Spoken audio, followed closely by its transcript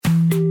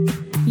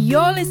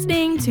You're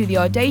listening to the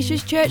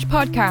Audacious Church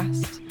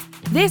podcast.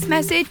 This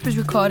message was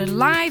recorded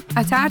live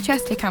at our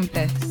Chester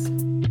campus.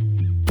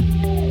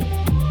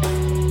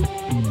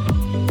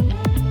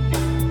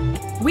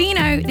 We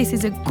know this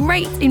is a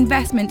great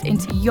investment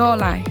into your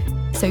life,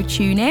 so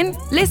tune in,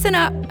 listen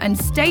up, and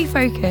stay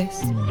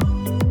focused.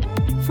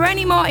 For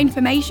any more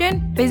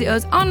information, visit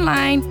us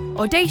online,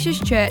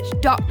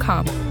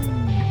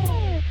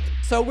 audaciouschurch.com.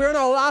 So we're in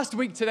our last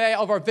week today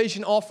of our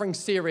Vision Offering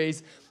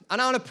series,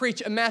 and I want to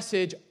preach a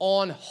message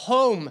on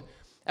home.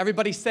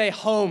 Everybody say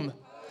home.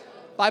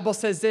 The Bible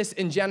says this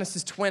in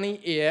Genesis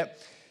 28.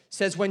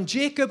 Says, when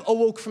Jacob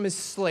awoke from his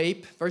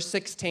sleep, verse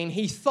 16,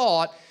 he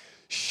thought,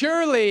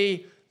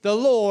 surely the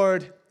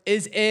Lord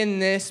is in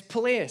this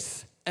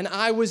place, and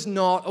I was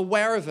not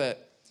aware of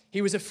it.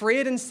 He was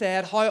afraid and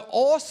said, how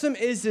awesome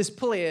is this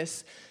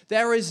place?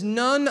 There is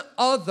none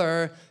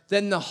other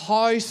than the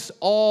house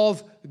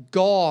of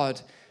God.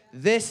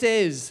 This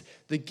is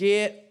the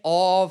gate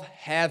of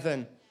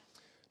heaven.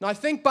 Now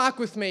think back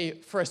with me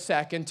for a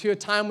second to a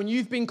time when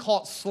you've been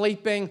caught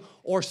sleeping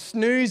or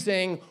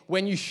snoozing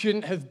when you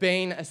shouldn't have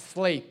been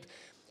asleep.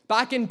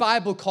 Back in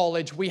Bible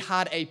college, we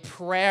had a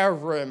prayer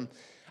room.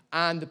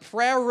 And the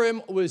prayer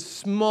room was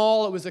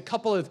small. It was a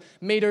couple of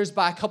meters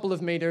by a couple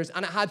of meters.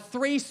 And it had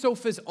 3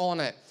 sofas on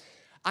it.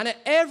 And at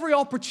every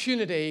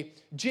opportunity,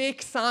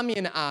 Jake, Sammy,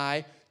 and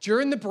I,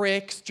 during the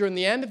breaks, during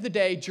the end of the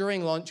day,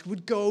 during lunch,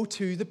 would go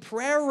to the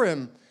prayer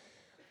room.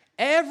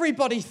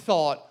 Everybody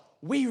thought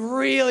we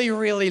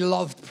really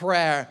loved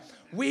prayer.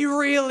 We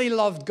really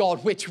loved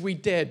God, which we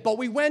did. But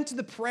we went to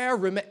the prayer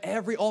room at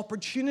every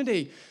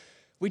opportunity.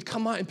 We'd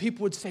come out and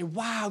people would say,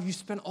 wow, you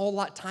spent all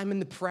that time in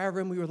the prayer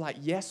room. We were like,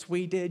 yes,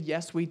 we did.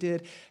 Yes, we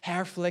did.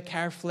 Hair flick.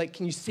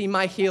 Can you see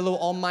my halo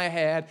on my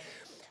head?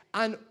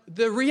 And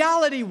the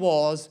reality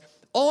was,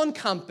 on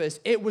campus,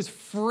 it was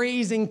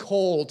freezing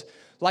cold.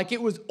 Like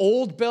it was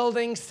old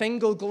building,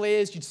 single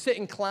glazed. You'd sit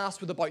in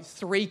class with about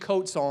 3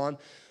 coats on.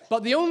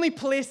 But the only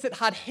place that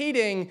had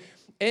heating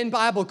in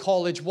Bible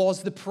college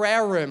was the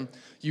prayer room.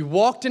 You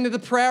walked into the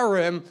prayer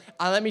room,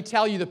 and let me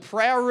tell you, the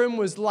prayer room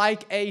was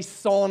like a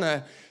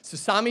sauna. So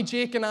Sammy,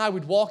 Jake, and I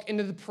would walk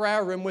into the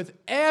prayer room with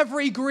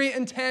every great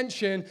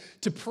intention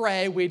to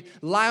pray. We'd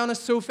lie on a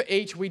sofa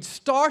each. We'd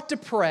start to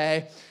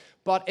pray.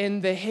 But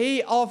in the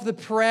heat of the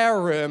prayer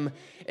room,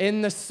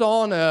 in the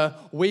sauna,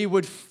 we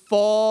would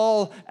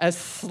fall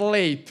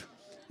asleep.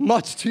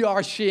 Much to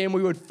our shame,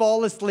 we would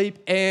fall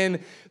asleep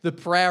in the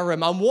prayer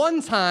room. And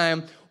one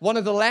time, one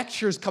of the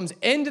lecturers comes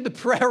into the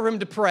prayer room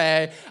to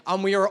pray,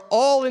 and we are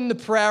all in the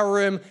prayer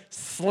room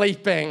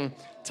sleeping.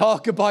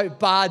 Talk about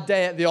bad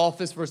day at the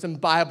office for some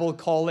Bible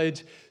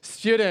college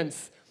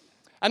students.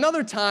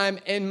 Another time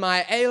in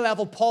my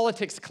A-level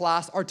politics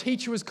class, our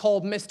teacher was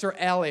called Mr.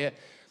 Elliot.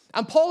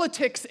 And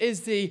politics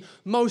is the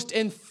most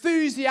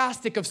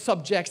enthusiastic of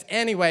subjects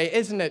anyway,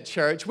 isn't it,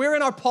 church? We're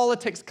in our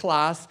politics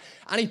class,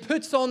 and he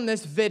puts on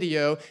this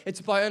video.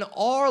 It's about an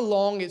hour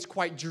long. It's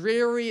quite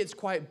dreary. It's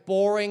quite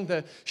boring.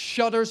 The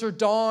shutters are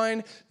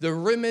down. The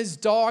room is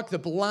dark. The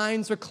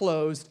blinds are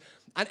closed.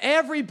 And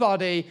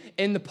everybody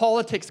in the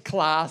politics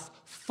class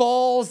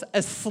falls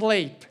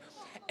asleep,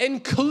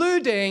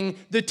 including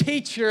the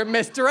teacher,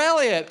 Mr.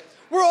 Elliot.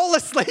 We're all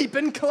asleep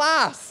in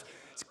class.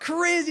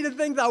 Crazy to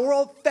think that we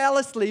all fell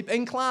asleep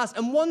in class.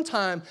 And one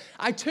time,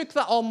 I took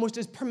that almost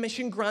as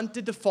permission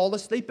granted to fall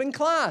asleep in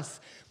class.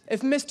 If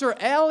Mr.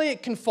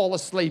 Elliot can fall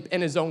asleep in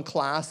his own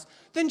class,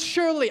 then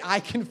surely I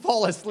can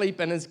fall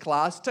asleep in his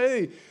class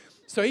too.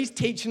 So he's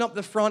teaching up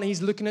the front.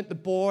 He's looking at the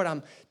board.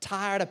 I'm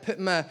tired. I put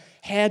my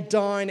head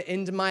down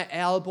into my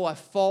elbow. I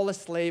fall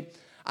asleep.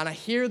 And I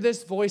hear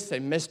this voice say,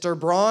 Mr.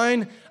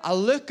 Brown. I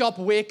look up,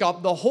 wake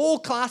up. The whole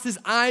class's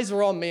eyes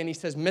are on me. And he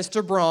says,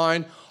 Mr.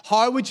 Brown,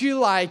 how would you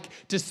like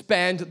to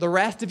spend the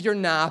rest of your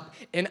nap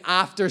in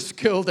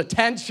after-school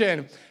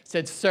detention? I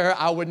said, sir,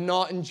 I would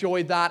not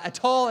enjoy that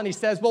at all. And he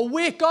says, well,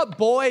 wake up,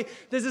 boy.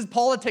 This is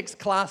politics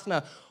class. And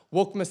I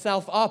woke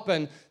myself up,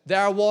 and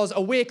there was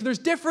awake. There's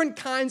different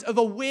kinds of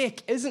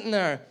awake, isn't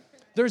there?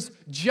 There's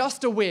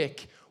just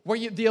awake, where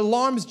the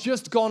alarm's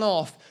just gone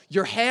off.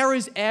 Your hair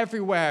is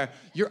everywhere.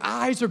 Your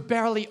eyes are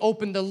barely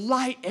open. The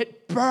light,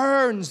 it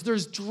burns.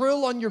 There's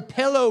drill on your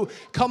pillow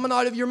coming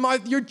out of your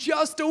mouth. You're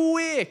just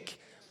awake.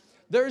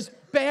 There's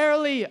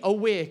barely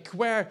awake,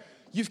 where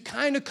you've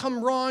kind of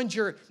come round.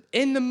 You're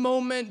in the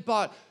moment,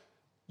 but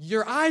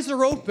your eyes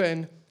are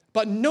open,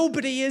 but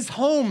nobody is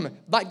home.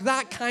 Like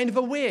that kind of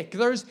awake.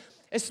 There's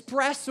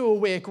espresso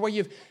awake, where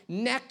you've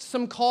necked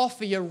some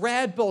coffee, a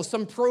Red Bull,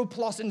 some Pro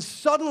Plus, and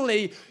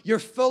suddenly you're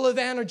full of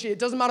energy. It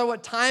doesn't matter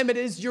what time it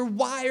is, you're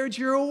wired,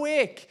 you're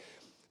awake.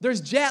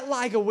 There's jet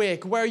lag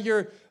awake, where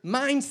your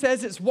mind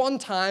says it's one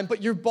time,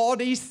 but your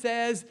body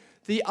says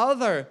the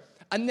other.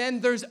 And then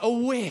there's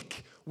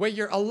awake, where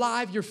you're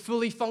alive, you're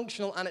fully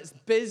functional, and it's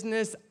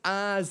business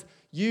as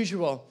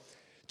usual.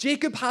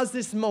 Jacob has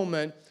this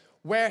moment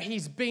where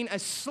he's been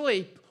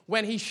asleep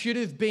when he should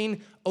have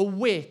been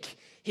awake.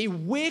 He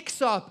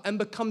wakes up and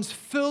becomes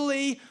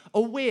fully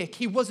awake.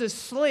 He was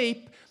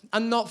asleep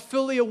and not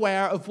fully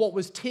aware of what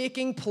was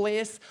taking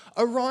place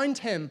around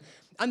him.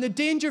 And the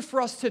danger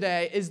for us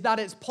today is that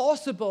it's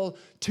possible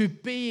to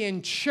be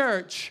in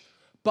church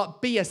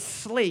but be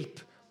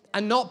asleep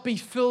and not be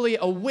fully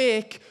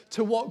awake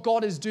to what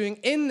God is doing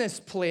in this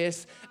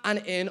place and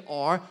in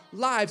our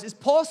lives. It's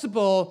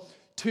possible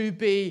to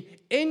be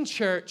in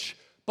church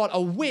but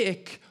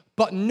awake,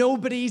 but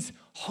nobody's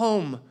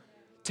home.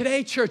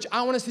 Today, church,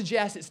 I want to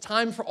suggest it's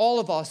time for all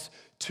of us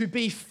to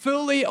be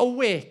fully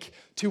awake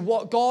to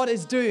what God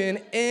is doing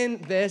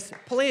in this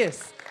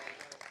place.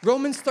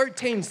 Romans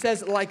 13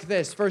 says it like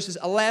this, verses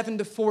 11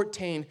 to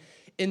 14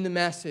 in the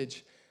Message.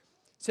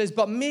 It says,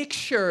 but make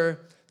sure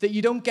that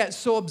you don't get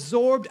so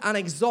absorbed and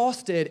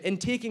exhausted in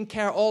taking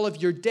care of all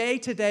of your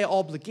day-to-day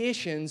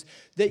obligations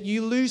that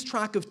you lose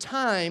track of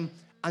time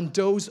and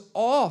doze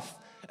off,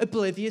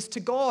 oblivious to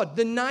God.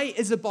 The night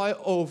is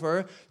about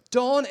over.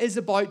 Dawn is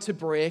about to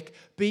break.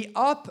 Be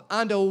up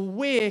and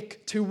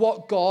awake to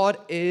what God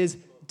is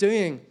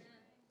doing.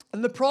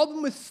 And the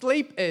problem with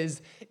sleep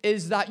is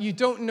that you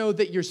don't know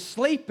that you're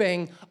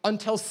sleeping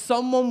until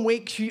someone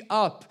wakes you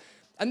up.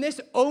 And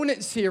this Own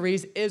It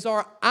series is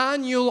our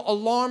annual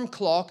alarm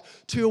clock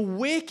to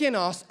awaken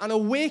us and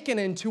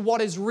awakening to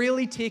what is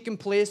really taking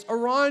place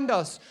around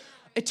us.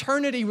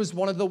 Eternity was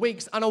one of the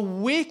weeks, and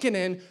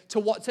awakening to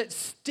what's at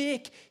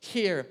stake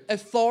here.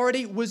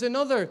 Authority was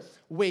another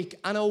week,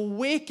 and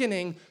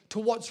awakening to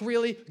what's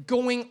really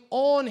going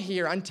on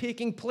here and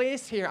taking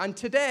place here. And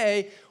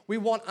today, we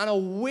want an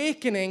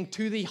awakening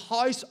to the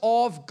house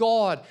of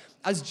God.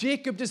 As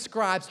Jacob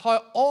describes,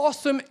 how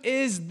awesome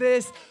is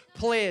this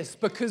place,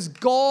 because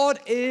God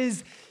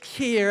is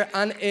here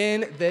and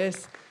in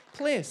this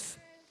place.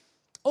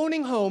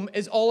 Owning home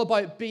is all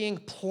about being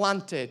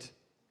planted.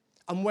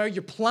 And where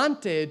you're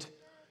planted,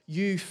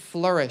 you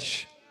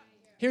flourish.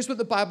 Here's what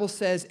the Bible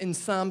says in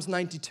Psalms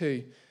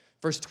 92,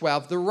 verse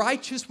 12. The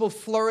righteous will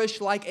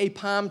flourish like a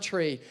palm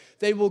tree.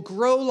 They will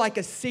grow like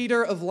a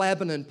cedar of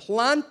Lebanon.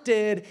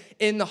 Planted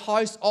in the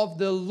house of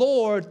the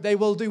Lord, they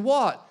will do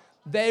what?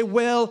 They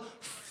will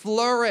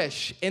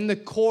flourish in the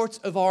courts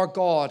of our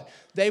God.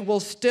 They will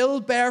still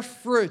bear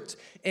fruit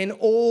in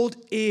old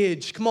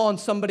age. Come on,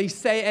 somebody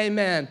say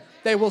amen.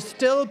 They will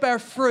still bear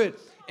fruit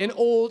in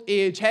old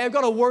age. Hey, I've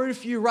got a word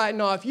for you right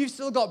now. If you've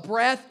still got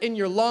breath in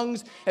your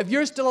lungs, if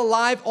you're still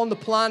alive on the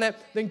planet,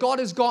 then God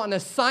has got an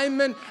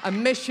assignment, a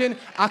mission,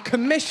 a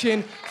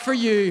commission for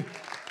you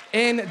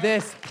in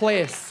this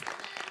place.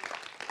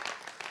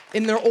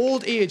 In their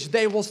old age,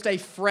 they will stay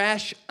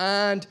fresh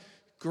and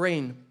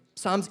green.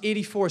 Psalms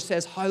 84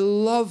 says, how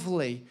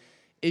lovely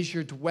is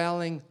your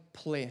dwelling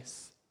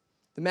place.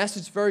 The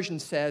Message version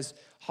says,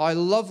 how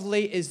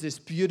lovely is this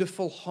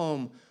beautiful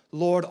home,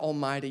 Lord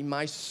Almighty.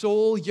 My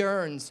soul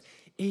yearns,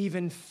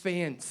 even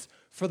faints,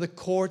 for the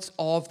courts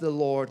of the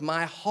Lord.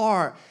 My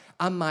heart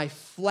and my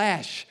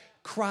flesh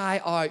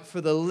cry out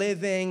for the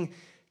living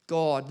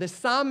God. The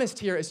psalmist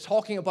here is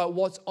talking about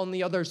what's on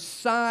the other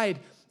side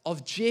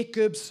of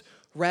Jacob's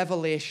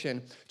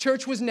revelation.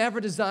 Church was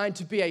never designed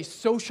to be a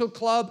social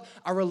club,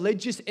 a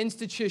religious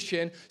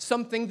institution,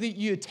 something that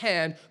you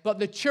attend, but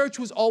the church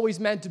was always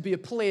meant to be a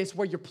place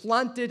where you're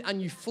planted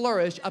and you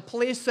flourish, a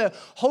place that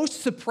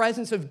hosts the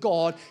presence of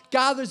God,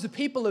 gathers the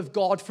people of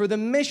God for the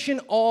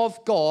mission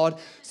of God.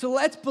 So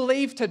let's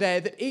believe today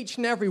that each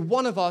and every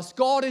one of us,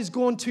 God is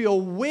going to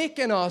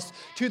awaken us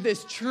to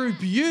this true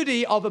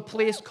beauty of a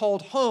place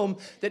called home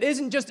that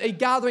isn't just a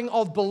gathering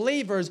of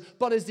believers,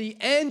 but is the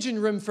engine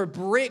room for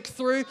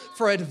breakthrough,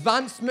 for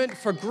advancement,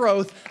 for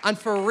growth, and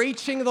for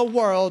reaching the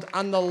world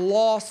and the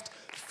lost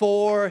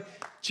for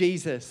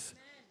Jesus.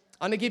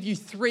 I'm going to give you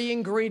 3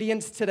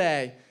 ingredients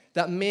today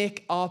that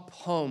make up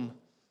home: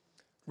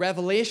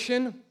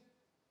 revelation,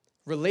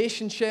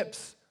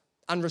 relationships,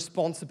 and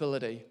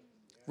responsibility.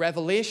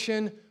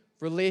 Revelation,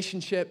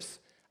 relationships,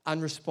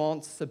 and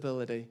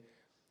responsibility.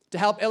 To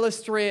help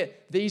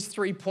illustrate these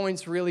 3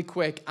 points really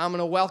quick, I'm going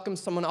to welcome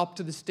someone up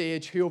to the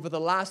stage who over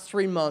the last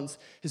 3 months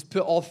has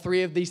put all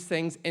 3 of these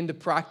things into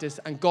practice,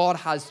 and God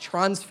has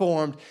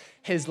transformed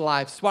his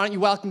life. So why don't you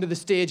welcome to the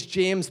stage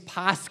James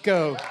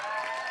Pascoe.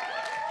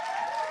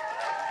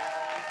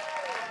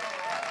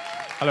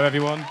 Hello,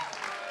 everyone.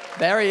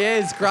 There he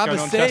is. Grab a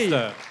seat.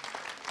 Chester?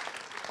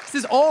 This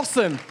is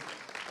awesome.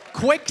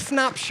 Quick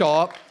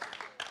snapshot.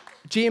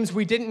 James,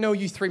 we didn't know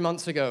you 3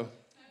 months ago.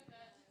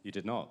 You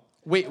did not.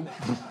 We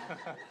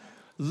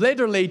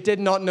literally did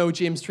not know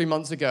James 3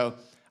 months ago.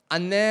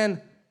 And then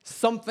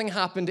something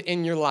happened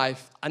in your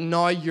life, and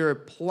now you're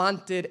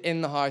planted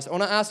in the house. I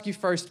want to ask you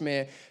first,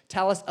 mate,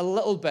 tell us a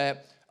little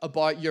bit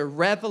about your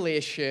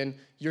revelation,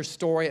 your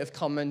story of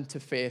coming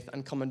to faith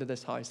and coming to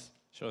this house.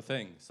 Sure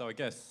thing. So I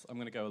guess I'm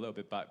going to go a little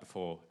bit back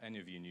before any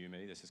of you knew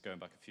me. This is going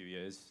back a few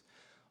years.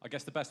 I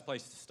guess the best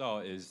place to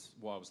start is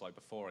what I was like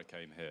before I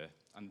came here.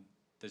 And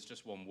there's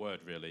just one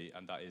word, really,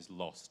 and that is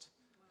lost.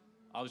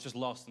 I was just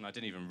lost, and I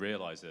didn't even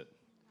realize it.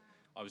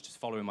 I was just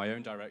following my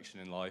own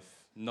direction in life.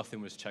 Nothing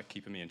was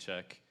keeping me in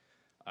check.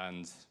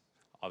 And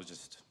I was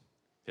just,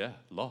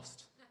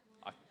 lost.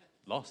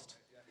 Lost.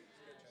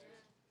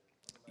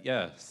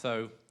 Yeah,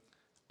 so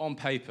on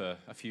paper,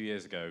 a few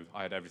years ago,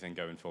 I had everything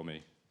going for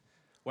me.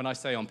 When I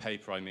say on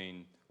paper, I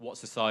mean what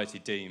society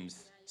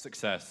deems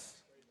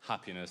success,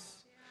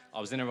 happiness. I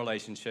was in a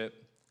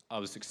relationship. I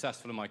was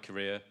successful in my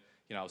career.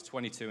 You know, I was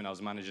 22 and I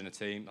was managing a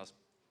team. That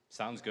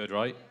sounds good,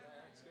 right?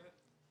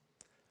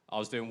 I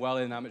was doing well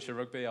in amateur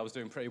rugby. I was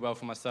doing pretty well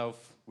for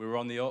myself. We were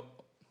on the up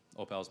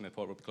Ellesmere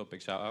Port Rugby Club,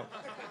 big shout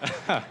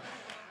out.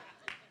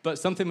 But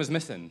something was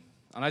missing,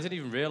 and I didn't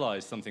even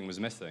realize something was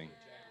missing.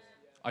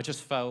 I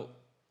just felt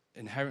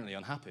inherently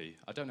unhappy.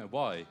 I don't know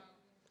why.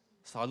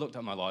 So I looked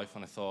at my life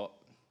and I thought,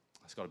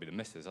 it's got to be the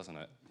missus, hasn't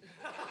it?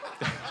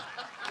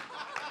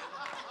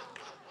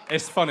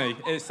 It's funny.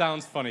 It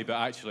sounds funny, but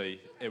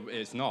actually,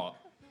 it's not.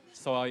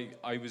 So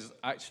I was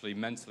actually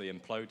mentally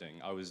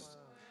imploding. I was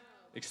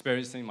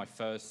experiencing my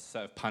first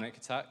set of panic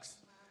attacks.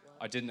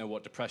 I didn't know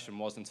what depression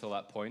was until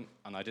that point,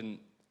 and I didn't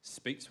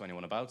speak to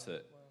anyone about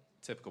it.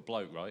 Typical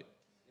bloke, right?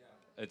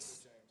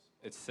 It's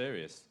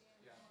serious.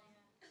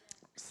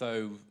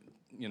 So,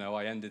 you know,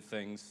 I ended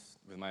things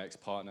with my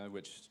ex-partner,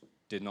 which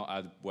did not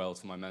add well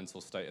to my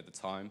mental state at the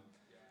time.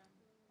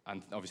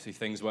 And obviously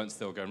things weren't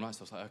still going right, so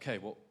I was like, okay,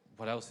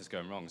 what else is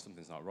going wrong?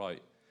 Something's not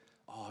right.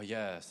 Oh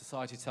yeah,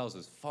 society tells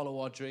us,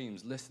 follow our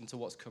dreams, listen to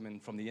what's coming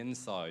from the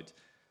inside.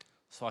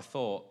 So I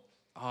thought,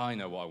 I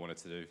know what I wanted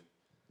to do.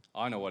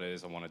 I know what it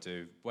is I want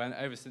to do.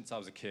 Ever since I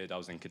was a kid, I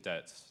was in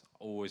cadets.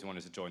 Always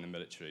wanted to join the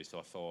military, so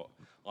I thought,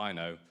 I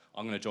know,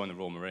 I'm going to join the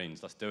Royal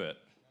Marines, let's do it.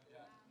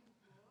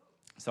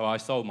 So I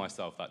sold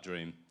myself that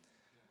dream,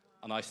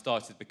 and I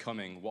started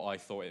becoming what I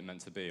thought it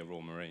meant to be, a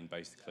Royal Marine,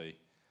 basically.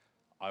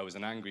 I was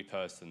an angry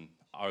person.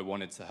 I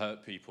wanted to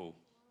hurt people.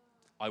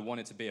 I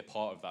wanted to be a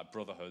part of that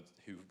brotherhood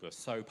who were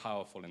so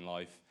powerful in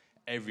life.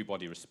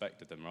 Everybody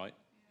respected them, right?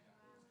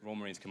 Royal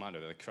Marines Commando,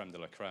 they're the creme de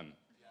la creme.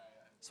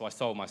 So I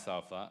sold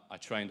myself that. I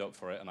trained up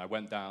for it, and I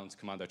went down to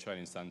Commando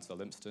Training Centre,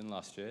 Lympstone,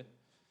 last year,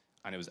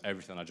 and it was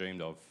everything I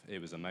dreamed of.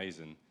 It was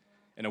amazing.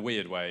 In a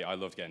weird way, I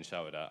loved getting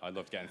shouted at. I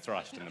loved getting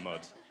thrashed in the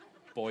mud.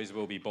 Boys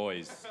will be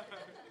boys.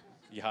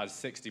 You had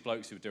 60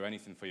 blokes who would do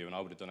anything for you, and I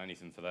would have done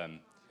anything for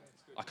them.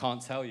 I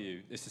can't tell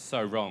you, this is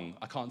so wrong,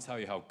 I can't tell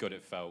you how good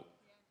it felt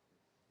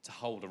to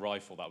hold a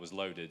rifle that was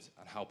loaded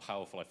and how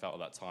powerful I felt at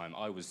that time.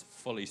 I was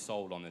fully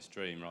sold on this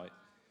dream, right?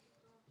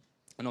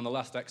 And on the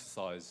last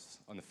exercise,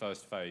 on the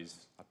first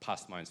phase, I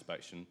passed my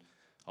inspection.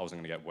 I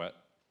wasn't going to get wet.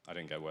 I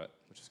didn't get wet,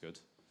 which is good.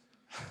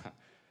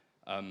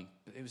 But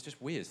it was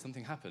just weird.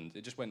 Something happened.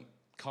 It just went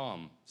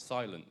calm,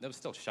 silent. There was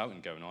still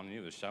shouting going on. I knew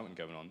there was shouting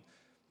going on.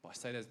 But I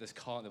say there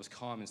was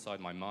calm inside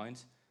my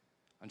mind,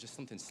 and just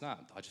something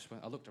snapped.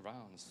 I looked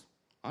around.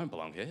 I don't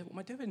belong here. What am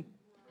I doing?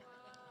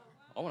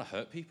 I want to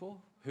hurt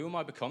people. Who am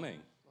I becoming?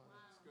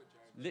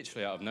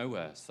 Literally out of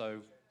nowhere. So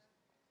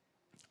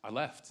I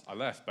left,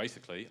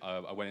 basically.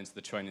 I went into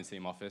the training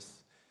team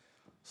office.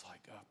 It's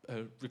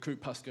like, recruit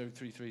Pasco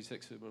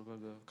 336, blah, blah,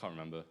 blah. Can't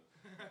remember.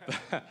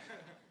 But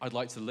I'd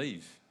like to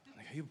leave. I'm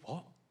like, hey,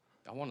 what?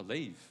 I want to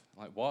leave.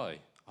 I'm like, why?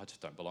 I just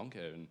don't belong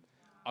here. And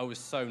I was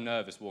so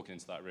nervous walking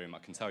into that room. I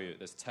can tell you,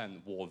 there's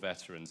 10 war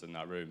veterans in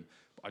that room.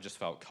 But I just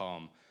felt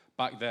calm.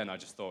 Back then, I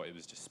just thought it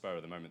was just spur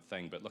of the moment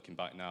thing. But looking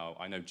back now,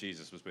 I know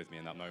Jesus was with me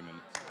in that moment,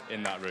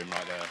 in that room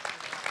right there.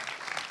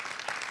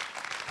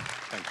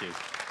 Thank you.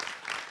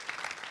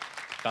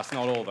 That's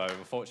not all, though.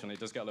 Unfortunately, it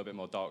does get a little bit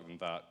more dark than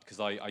that, because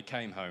I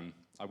came home,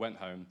 I went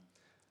home,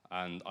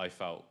 and I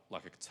felt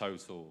like a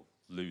total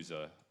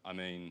loser. I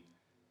mean,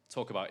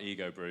 talk about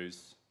ego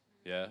bruise,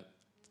 yeah?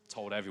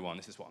 Told everyone,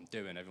 this is what I'm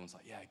doing. Everyone's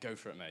like, yeah, go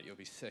for it, mate. You'll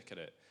be sick at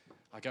it.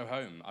 I go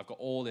home. I've got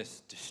all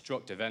this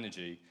destructive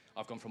energy.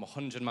 I've gone from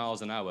 100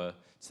 miles an hour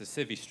to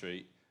Civvy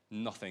Street,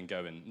 nothing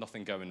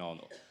going on.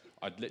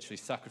 I'd literally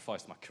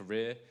sacrificed my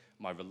career,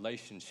 my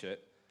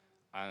relationship,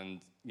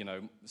 and, you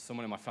know,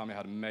 someone in my family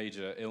had a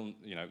major illness.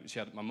 You know,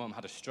 my mum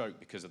had a stroke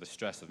because of the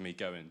stress of me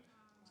going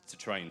to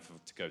train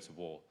to go to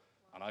war.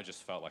 And I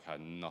just felt like I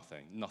had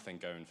nothing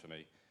going for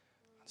me.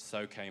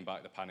 So came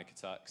back the panic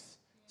attacks,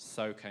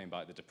 so came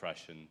back the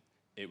depression.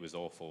 It was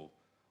awful.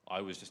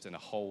 I was just in a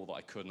hole that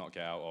I could not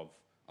get out of,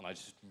 and I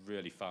just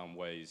really found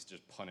ways to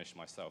just punish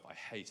myself. I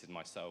hated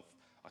myself.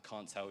 I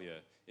can't tell you.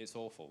 It's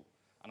awful.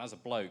 And as a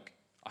bloke,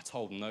 I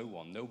told no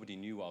one. Nobody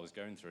knew what I was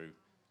going through.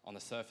 On the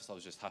surface, I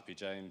was just happy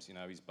James, you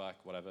know, he's back,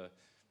 whatever.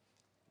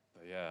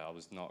 But yeah, I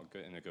was not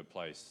in a good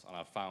place, and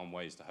I found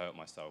ways to hurt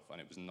myself,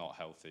 and it was not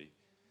healthy.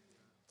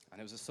 And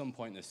it was at some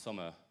point this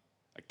summer,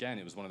 again,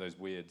 it was one of those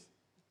weird,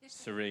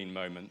 serene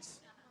moments.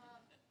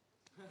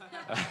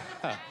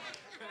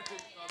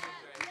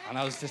 And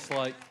I was just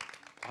like,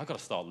 I've got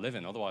to start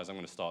living, otherwise I'm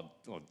going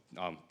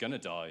to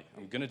die.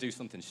 I'm going to do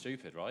something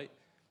stupid, right?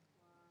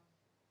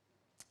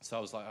 So I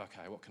was like,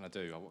 okay, what can I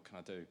do?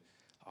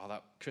 Oh,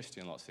 that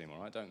Christian lot seem all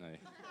right, don't they?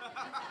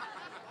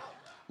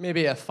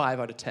 Maybe a 5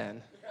 out of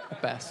 10,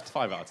 at best.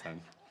 5 out of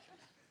 10.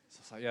 So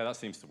I was like, yeah, that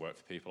seems to work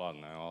for people. I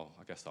don't know.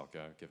 I guess I'll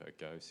go, give it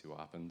a go, see what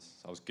happens.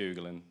 So I was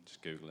Googling.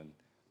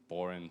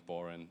 Boring,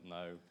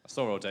 no. I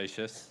saw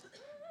Audacious.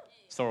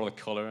 Saw all the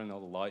colour and all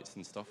the lights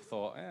and stuff. I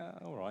thought, yeah,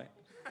 all right.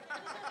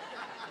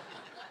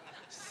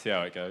 See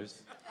how it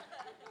goes.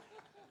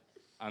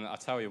 And I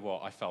tell you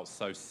what, I felt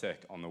so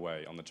sick on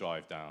the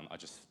drive down.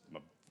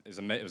 It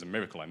was a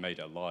miracle I made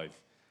it alive.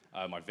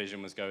 My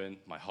vision was going.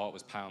 My heart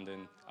was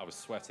pounding. I was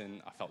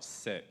sweating. I felt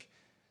sick.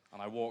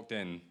 And I walked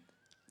in.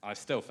 I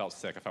still felt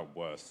sick. I felt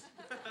worse,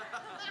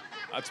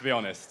 to be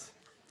honest.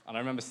 And I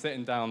remember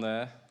sitting down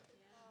there.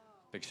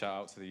 Big shout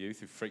out to the youth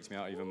who freaked me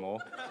out even more.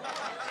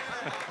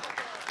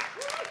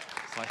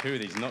 It's like, who are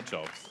these nut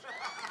jobs?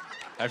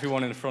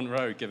 Everyone in the front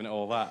row giving it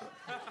all that.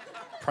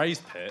 Praise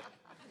pit.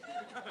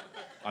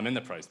 I'm in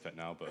the praise pit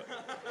now, but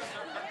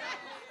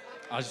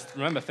I just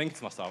remember thinking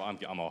to myself,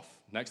 I'm off.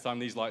 Next time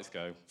these lights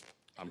go,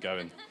 I'm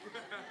going.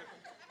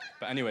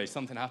 But anyway,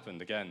 something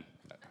happened again.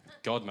 A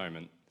God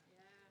moment.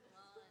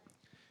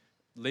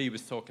 Lee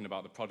was talking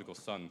about the prodigal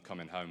son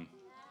coming home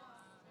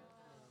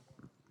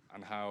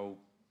and how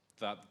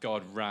that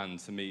God ran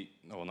to meet,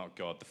 or not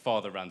God, the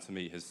father ran to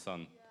meet his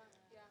son.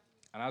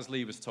 And as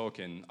Lee was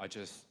talking, I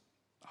just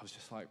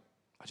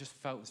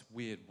felt this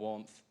weird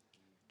warmth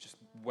just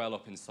well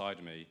up inside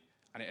of me,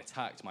 and it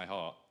attacked my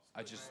heart.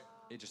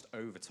 It just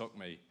overtook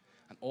me.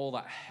 And all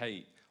that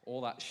hate,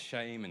 all that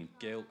shame and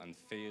guilt and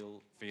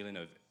feeling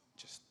of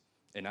just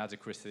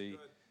inadequacy,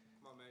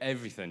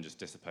 everything just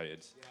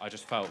dissipated. I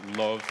just felt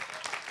love,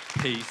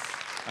 peace,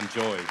 and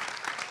joy.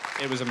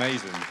 It was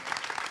amazing.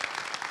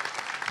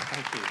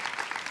 Thank you.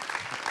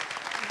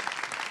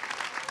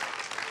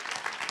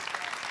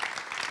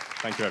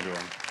 Thank you,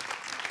 everyone.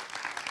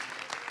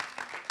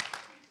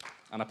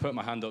 And I put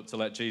my hand up to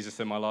let Jesus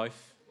in my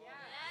life.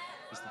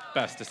 It's the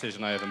best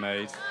decision I ever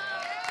made.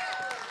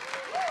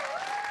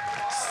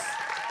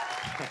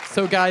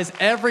 So guys,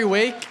 every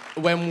week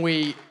when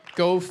we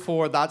go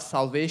for that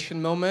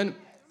salvation moment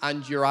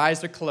and your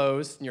eyes are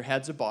closed and your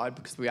heads are bowed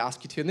because we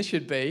ask you to, and they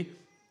should be,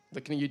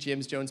 looking at you,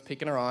 James Jones,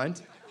 peeking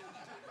around,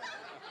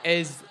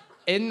 is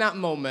in that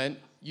moment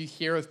you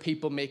hear of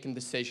people making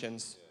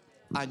decisions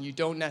and you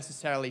don't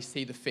necessarily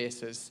see the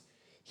faces.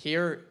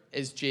 Here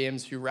is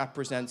James, who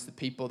represents the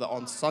people that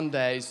on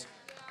Sundays,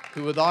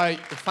 who without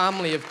the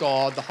family of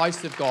God, the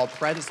house of God,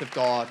 presence of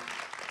God,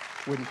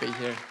 wouldn't be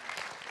here.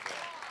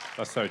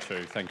 That's so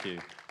true, thank you.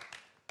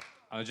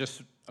 And I'm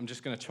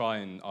just going to try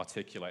and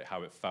articulate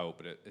how it felt,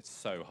 but it's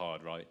so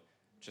hard, right?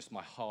 Just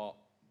my heart,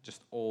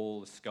 just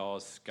all the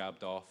scars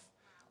scabbed off.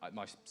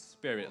 My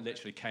spirit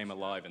literally came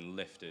alive and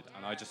lifted,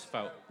 and I just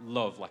felt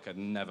love like I'd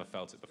never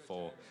felt it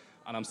before.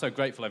 And I'm so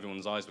grateful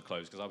everyone's eyes were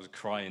closed, because I was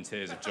crying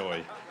tears of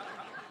joy.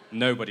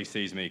 Nobody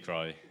sees me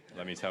cry,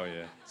 let me tell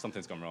you.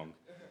 Something's gone wrong.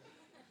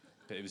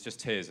 But it was just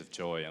tears of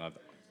joy, and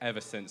ever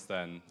since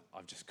then,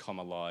 I've just come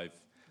alive.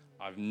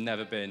 I've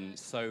never been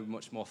so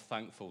much more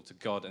thankful to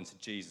God and to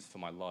Jesus for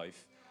my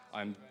life.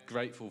 I'm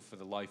grateful for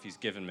the life he's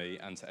given me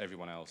and to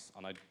everyone else.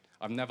 And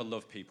I've never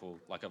loved people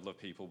like I've loved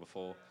people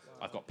before.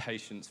 I've got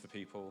patience for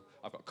people.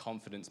 I've got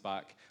confidence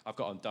back. I've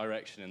got a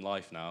direction in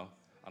life now,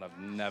 and I've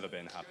never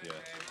been happier.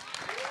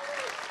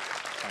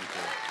 Thank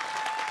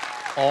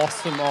you.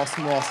 Awesome,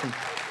 awesome, awesome.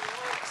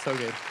 So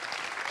good.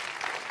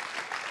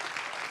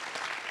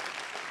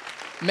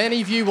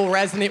 Many of you will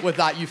resonate with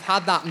that. You've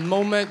had that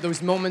moment,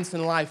 those moments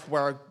in life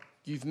where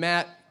you've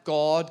met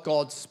God,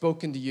 God's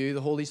spoken to you,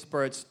 the Holy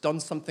Spirit's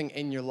done something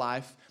in your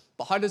life.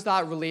 But how does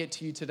that relate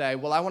to you today?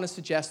 Well, I want to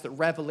suggest that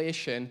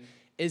revelation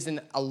isn't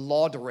a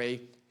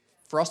lottery.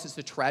 For us, it's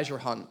a treasure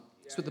hunt.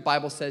 That's what the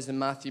Bible says in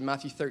Matthew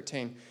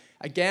 13.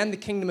 Again, the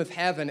kingdom of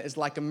heaven is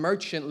like a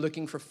merchant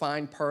looking for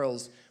fine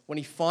pearls. When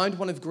he found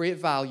one of great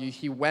value,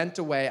 he went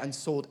away and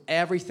sold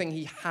everything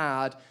he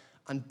had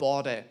and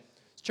bought it.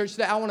 Church,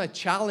 today I want to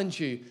challenge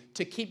you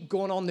to keep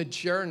going on the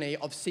journey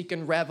of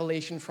seeking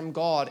revelation from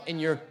God in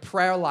your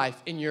prayer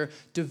life, in your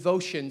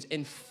devotions,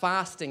 in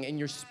fasting, in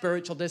your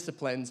spiritual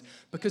disciplines,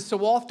 because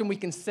so often we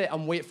can sit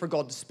and wait for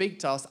God to speak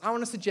to us. I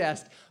want to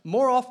suggest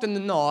more often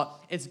than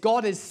not, it's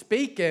God is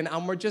speaking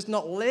and we're just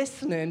not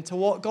listening to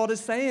what God is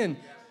saying.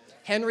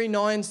 Henry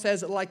Nouwen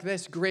says it like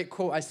this, great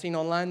quote I seen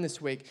online this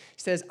week.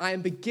 He says, I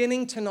am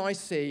beginning to now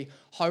see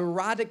how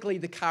radically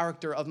the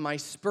character of my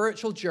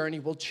spiritual journey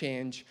will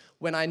change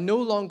when I no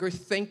longer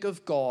think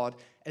of God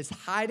as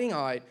hiding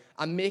out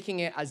and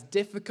making it as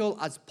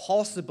difficult as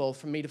possible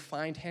for me to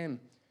find him,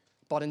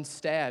 but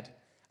instead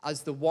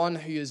as the one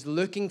who is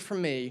looking for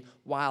me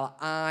while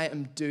I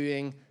am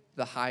doing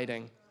the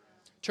hiding.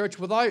 Church,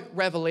 without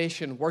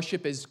revelation,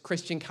 worship is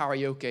Christian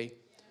karaoke.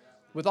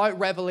 Without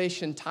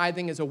revelation,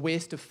 tithing is a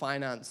waste of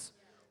finance.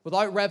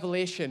 Without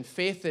revelation,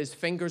 faith is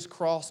fingers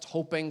crossed,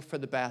 hoping for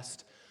the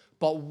best.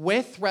 But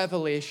with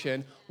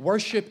revelation,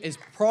 worship is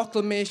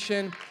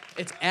proclamation,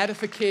 it's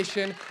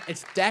edification,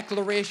 it's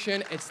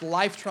declaration, it's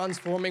life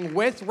transforming.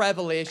 With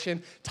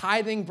revelation,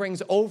 tithing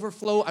brings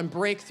overflow and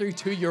breakthrough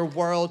to your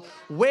world.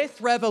 With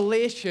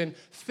revelation,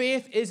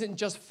 faith isn't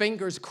just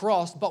fingers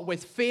crossed, but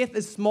with faith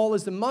as small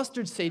as the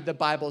mustard seed, the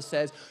Bible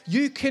says,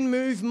 you can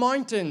move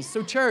mountains.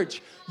 So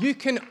church, you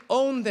can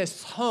own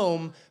this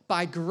home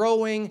by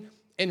growing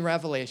in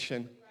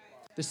revelation.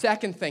 The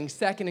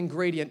second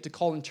ingredient to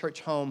calling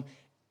church home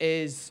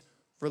is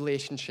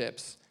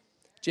relationships.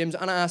 James,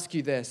 I'm going to ask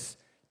you this.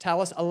 Tell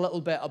us a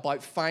little bit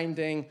about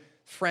finding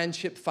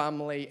friendship,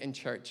 family in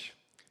church.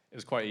 It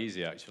was quite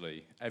easy,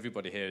 actually.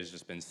 Everybody here has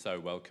just been so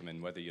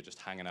welcoming, whether you're just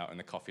hanging out in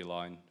the coffee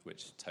line,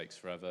 which takes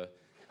forever,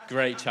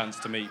 great chance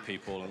to meet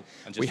people and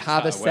just We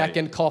have a chat away.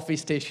 second coffee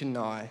station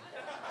now.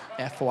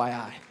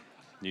 FYI.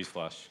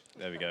 Newsflash.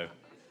 There we go.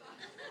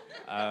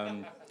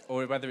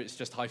 Or whether it's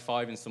just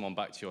high-fiving someone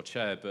back to your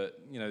chair, but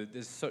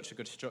there's such a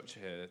good structure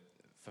here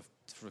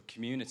for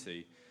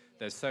community.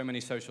 There's so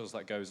many socials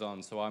that goes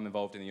on. So I'm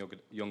involved in the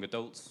young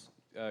adults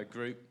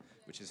group,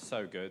 which is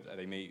so good.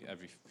 They meet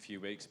every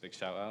few weeks. Big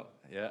shout out.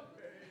 Yeah.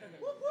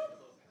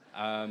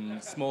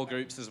 Small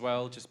groups as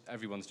well.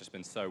 Everyone's just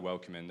been so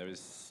welcoming. There is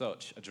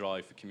such a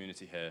drive for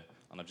community here,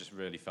 and I've just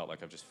really felt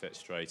like I've just fit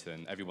straight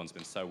in. Everyone's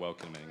been so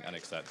welcoming and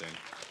accepting.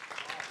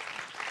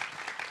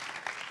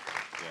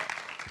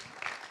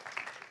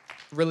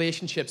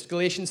 Relationships.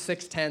 Galatians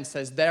 6:10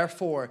 says,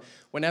 therefore,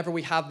 whenever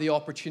we have the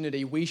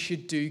opportunity, we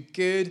should do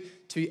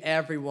good to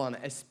everyone,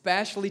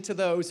 especially to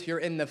those who are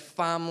in the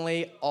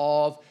family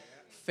of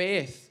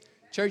faith.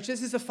 Church,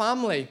 this is a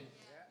family.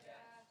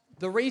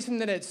 The reason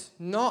that it's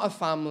not a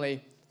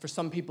family for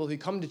some people who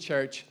come to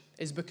church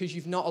is because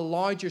you've not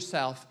allowed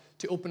yourself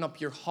to open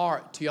up your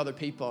heart to other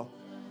people.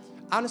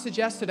 I want to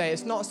suggest today,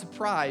 it's not a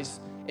surprise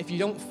if you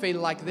don't feel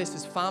like this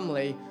is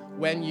family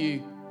when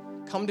you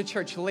come to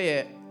church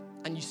late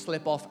and you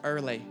slip off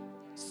early,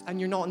 and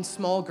you're not in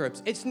small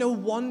groups. It's no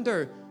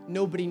wonder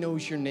nobody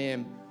knows your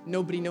name,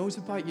 nobody knows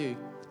about you.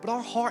 But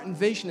our heart and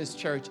vision as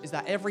church is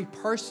that every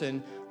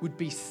person would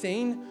be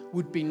seen,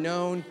 would be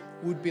known,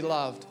 would be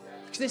loved.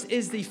 Because this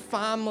is the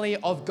family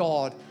of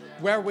God,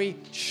 where we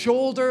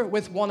shoulder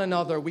with one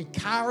another, we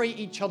carry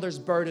each other's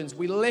burdens,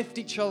 we lift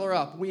each other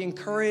up, we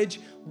encourage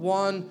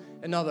one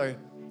another.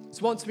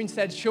 It's once been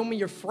said, show me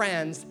your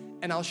friends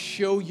and I'll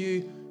show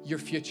you your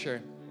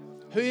future.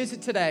 Who is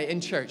it today in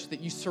church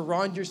that you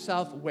surround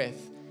yourself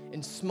with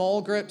in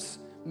small groups?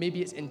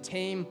 Maybe it's in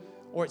team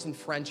or it's in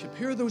friendship.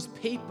 Who are those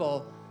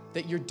people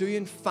that you're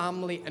doing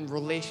family and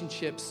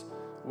relationships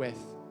with?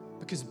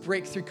 Because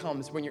breakthrough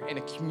comes when you're in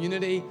a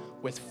community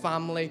with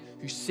family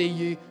who see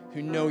you,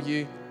 who know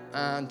you,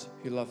 and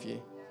who love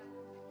you.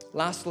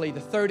 Lastly,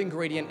 the third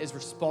ingredient is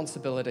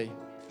responsibility.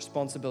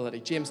 Responsibility.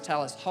 James,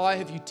 tell us, how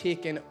have you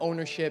taken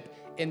ownership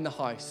in the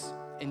house,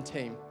 in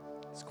team?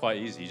 It's quite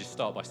easy. You just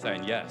start by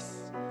saying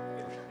yes.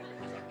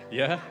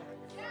 Yeah,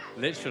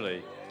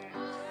 literally.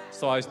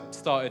 So I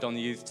started on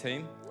the youth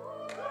team.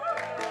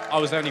 I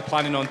was only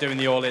planning on doing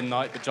the all-in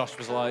night, but Josh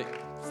was like,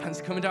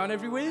 fancy coming down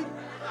every week?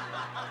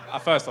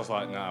 At first I was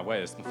like, nah,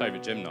 wait, it's my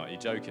favourite gym night, are you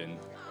joking?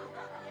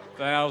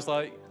 Then I was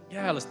like,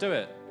 yeah, let's do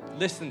it.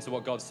 Listen to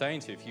what God's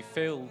saying to you. If you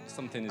feel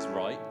something is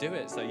right, do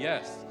it, say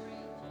yes.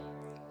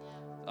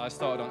 I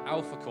started on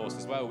Alpha course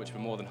as well, which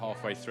we're more than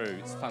halfway through.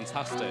 It's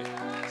fantastic.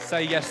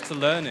 Say yes to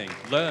learning,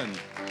 learn.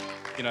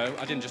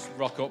 I didn't just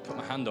rock up, put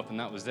my hand up, and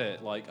that was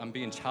it. I'm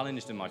being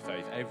challenged in my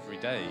faith every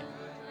day.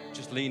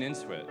 Just lean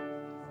into it.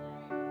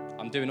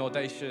 I'm doing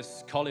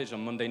Audacious College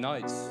on Monday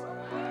nights.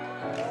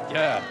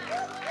 Yeah.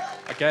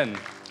 Again,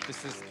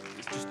 it's just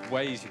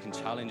ways you can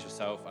challenge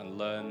yourself and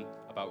learn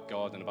about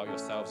God and about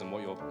yourselves and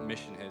what your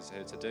mission is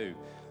here to do.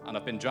 And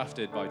I've been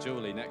drafted by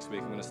Julie. Next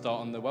week I'm going to start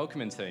on the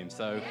welcoming team.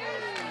 So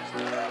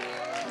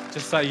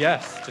just say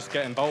yes. Just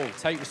get involved.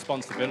 Take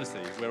responsibility.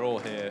 We're all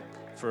here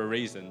for a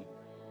reason.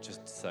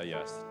 Just say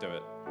yes, do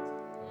it.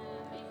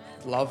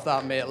 Love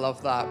that, mate,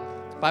 love that.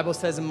 The Bible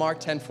says in Mark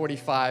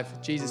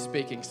 10:45, Jesus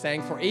speaking,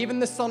 saying, for even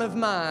the Son of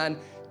Man,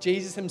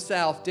 Jesus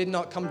himself, did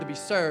not come to be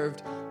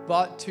served,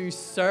 but to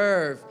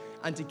serve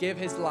and to give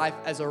his life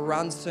as a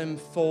ransom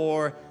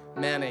for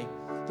many.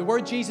 The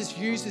word Jesus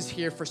uses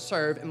here for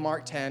serve in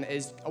Mark 10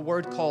 is a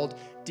word called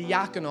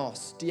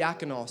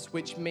diakonos,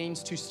 which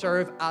means to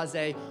serve as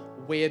a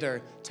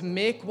waiter, to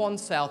make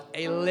oneself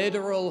a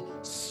literal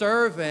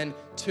servant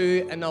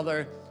to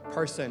another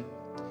person.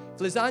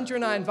 If Lysandra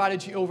and I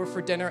invited you over for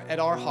dinner at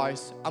our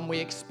house and we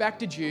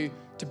expected you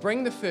to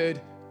bring the food,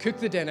 cook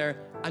the dinner,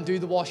 and do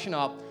the washing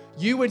up,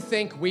 you would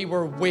think we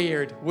were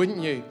weird, wouldn't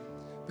you?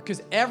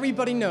 Because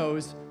everybody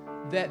knows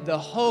that the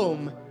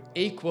home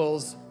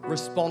equals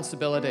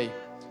responsibility.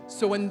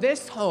 So in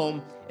this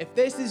home, if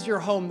this is your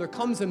home, there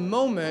comes a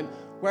moment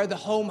where the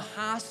home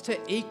has to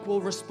equal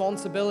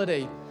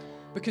responsibility.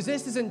 Because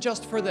this isn't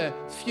just for the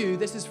few,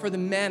 this is for the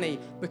many,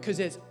 because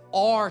it's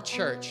our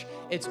church,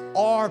 it's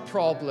our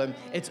problem,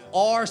 it's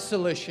our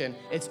solution,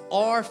 it's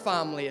our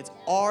family, it's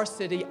our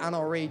city and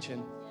our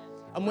region.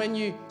 And when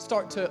you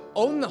start to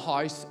own the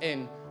house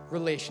in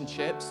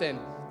relationships, in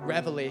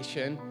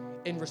revelation,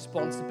 in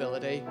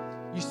responsibility,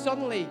 you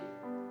suddenly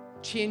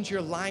change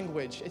your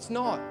language. It's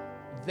not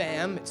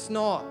them, it's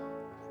not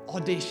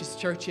Audacious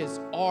Church, it's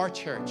our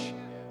church,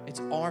 it's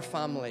our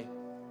family.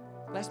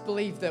 Let's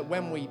believe that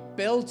when we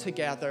build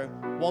together,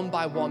 one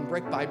by one,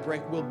 brick by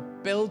brick, we'll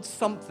build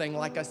something,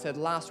 like I said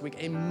last week,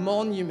 a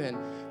monument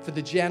for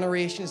the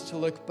generations to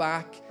look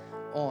back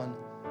on.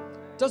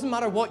 Doesn't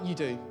matter what you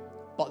do,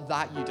 but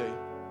that you do.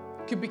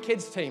 It could be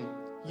kids team,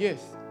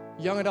 youth,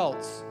 young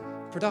adults,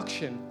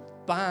 production,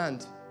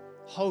 band,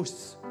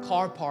 hosts,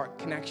 car park,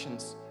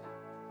 connections.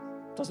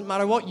 Doesn't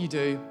matter what you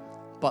do,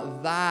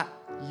 but that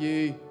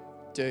you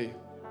do.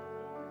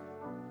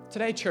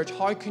 Today, church,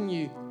 how can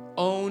you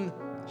own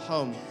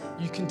home?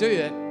 You can do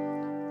it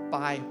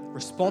by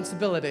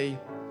responsibility,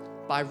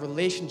 by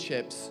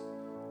relationships,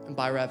 and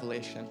by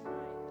revelation.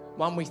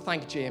 Why don't we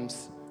thank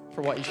James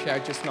for what he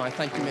shared just now.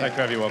 Thank you, mate. Thank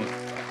you, everyone.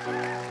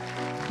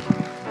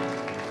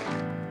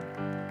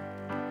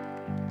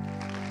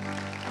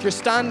 If you're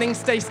standing,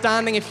 stay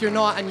standing. If you're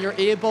not and you're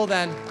able,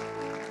 then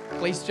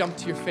please jump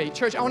to your feet.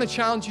 Church, I want to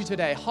challenge you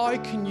today. How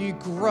can you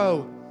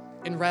grow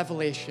in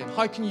revelation?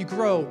 How can you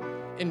grow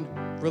in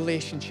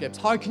relationships?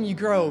 How can you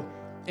grow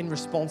in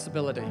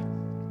responsibility?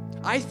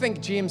 I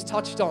think James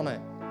touched on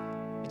it.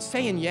 It's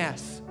saying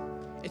yes.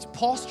 It's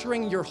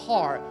posturing your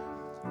heart,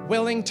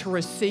 willing to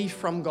receive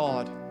from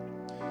God.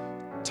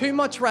 Too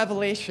much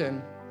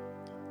revelation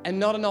and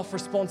not enough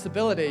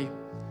responsibility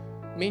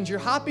means you're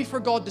happy for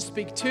God to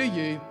speak to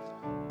you,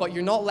 but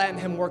you're not letting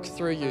him work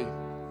through you.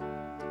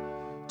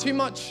 Too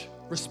much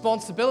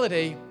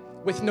responsibility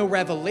with no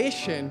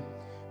revelation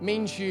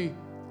means you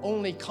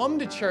only come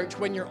to church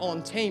when you're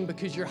on team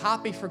because you're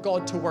happy for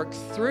God to work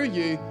through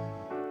you,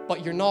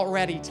 but you're not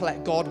ready to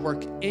let God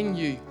work in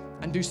you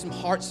and do some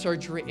heart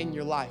surgery in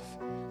your life.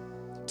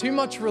 Too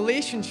much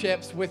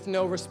relationships with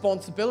no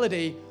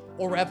responsibility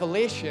or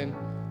revelation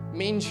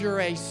means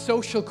you're a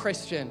social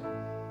Christian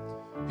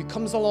who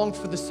comes along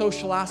for the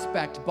social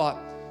aspect but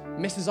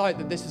misses out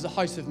that this is a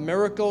house of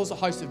miracles, a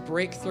house of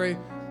breakthrough,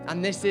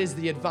 and this is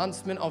the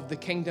advancement of the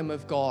kingdom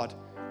of God.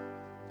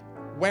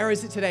 Where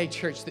is it today,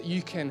 church, that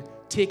you can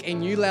take a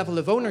new level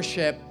of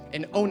ownership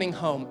in owning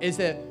home? Is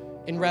it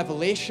in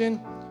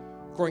revelation,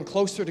 growing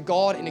closer to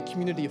God in a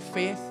community of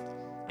faith?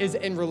 Is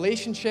it in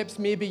relationships?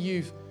 Maybe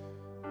you've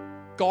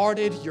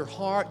guarded your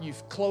heart,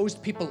 you've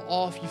closed people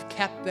off, you've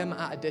kept them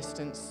at a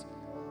distance.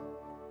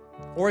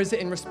 Or is it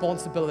in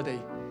responsibility?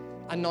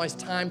 And now it's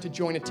time to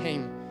join a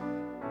team,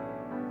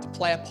 to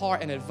play a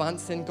part in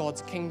advancing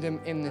God's kingdom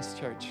in this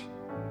church.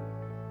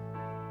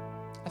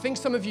 I think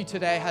some of you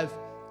today have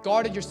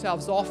guarded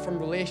yourselves off from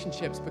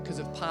relationships because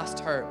of past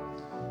hurt,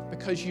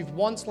 because you've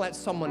once let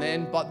someone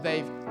in, but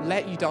they've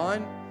let you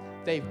down,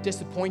 they've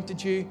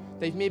disappointed you,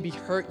 they've maybe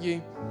hurt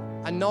you,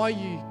 and now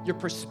your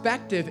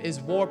perspective is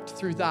warped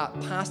through that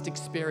past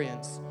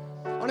experience.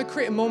 I want to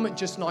create a moment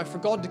just now for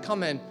God to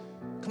come and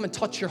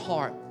touch your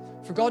heart,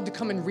 for God to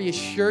come and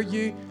reassure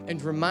you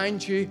and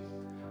remind you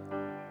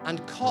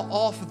and cut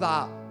off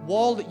that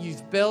wall that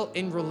you've built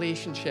in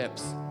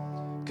relationships.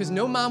 Because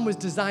no man was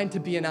designed to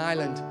be an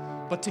island,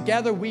 but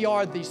together we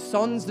are the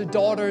sons, the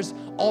daughters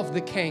of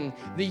the King,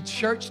 the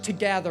church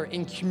together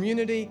in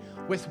community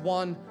with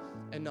one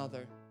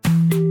another.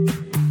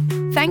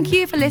 Thank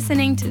you for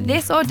listening to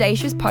this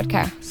Audacious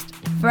podcast.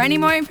 For any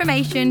more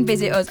information,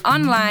 visit us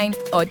online,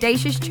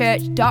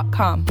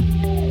 audaciouschurch.com.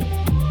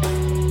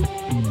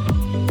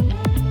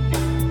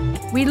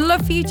 We'd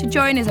love for you to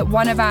join us at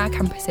one of our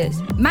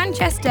campuses,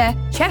 Manchester,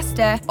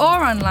 Chester,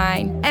 or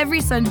online,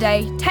 every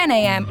Sunday, 10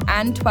 a.m.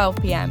 and 12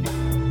 p.m.